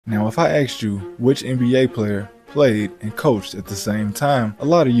Now, if I asked you which NBA player played and coached at the same time, a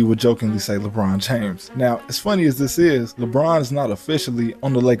lot of you would jokingly say LeBron James. Now, as funny as this is, LeBron is not officially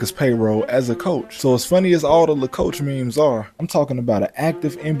on the Lakers payroll as a coach. So as funny as all the coach memes are, I'm talking about an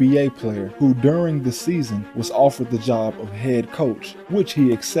active NBA player who during the season was offered the job of head coach, which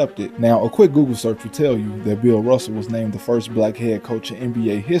he accepted. Now, a quick Google search will tell you that Bill Russell was named the first black head coach in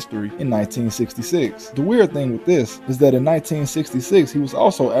NBA history in 1966. The weird thing with this is that in 1966, he was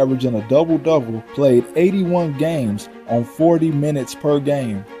also averaging a double-double, played 81 games on 40 minutes per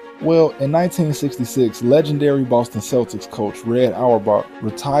game. Well, in 1966, legendary Boston Celtics coach Red Auerbach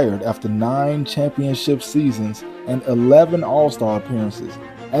retired after 9 championship seasons and 11 All-Star appearances.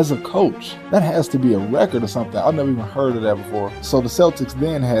 As a coach, that has to be a record or something. I've never even heard of that before. So the Celtics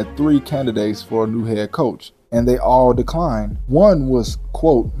then had 3 candidates for a new head coach, and they all declined. One was,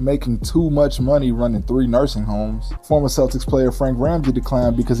 quote, making too much money running 3 nursing homes. Former Celtics player Frank Ramsey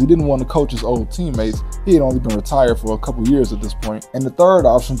declined because he didn't want to coach his old teammates. He had only been retired for a couple years at this point. And the third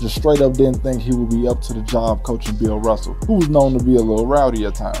option just straight up didn't think he would be up to the job coaching Bill Russell, who was known to be a little rowdy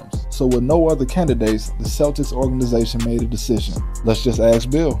at times. So with no other candidates, the Celtics organization made a decision. Let's just ask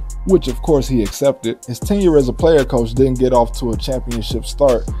Bill, which of course he accepted. His tenure as a player coach didn't get off to a championship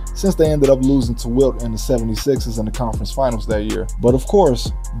start since they ended up losing to Wilt and the 76ers in the conference finals that year. But of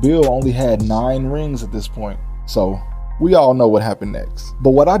course, Bill only had 9 rings at this point. So we all know what happened next.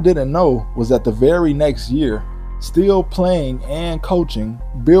 But what I didn't know was that the very next year, still playing and coaching,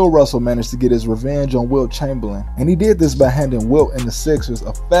 Bill Russell managed to get his revenge on Wilt Chamberlain. And he did this by handing Wilt and the Sixers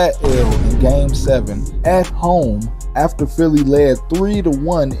a fat L in Game 7 at home after Philly led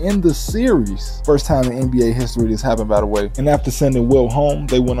 3-1 in the series. First time in NBA history this happened, by the way. And after sending Wilt home,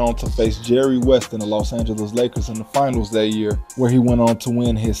 they went on to face Jerry West and the Los Angeles Lakers in the finals that year, where he went on to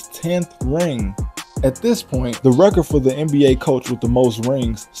win his 10th ring. At this point, the record for the NBA coach with the most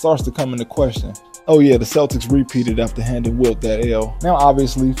rings starts to come into question. Oh yeah, the Celtics repeated after handing Wilt that L. Now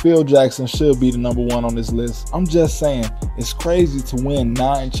obviously, Phil Jackson should be the #1 on this list. I'm just saying, it's crazy to win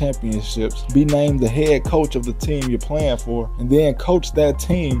 9 championships, be named the head coach of the team you're playing for, and then coach that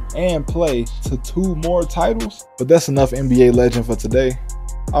team and play to 2 more titles. But that's enough NBA legend for today.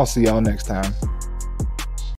 I'll see y'all next time.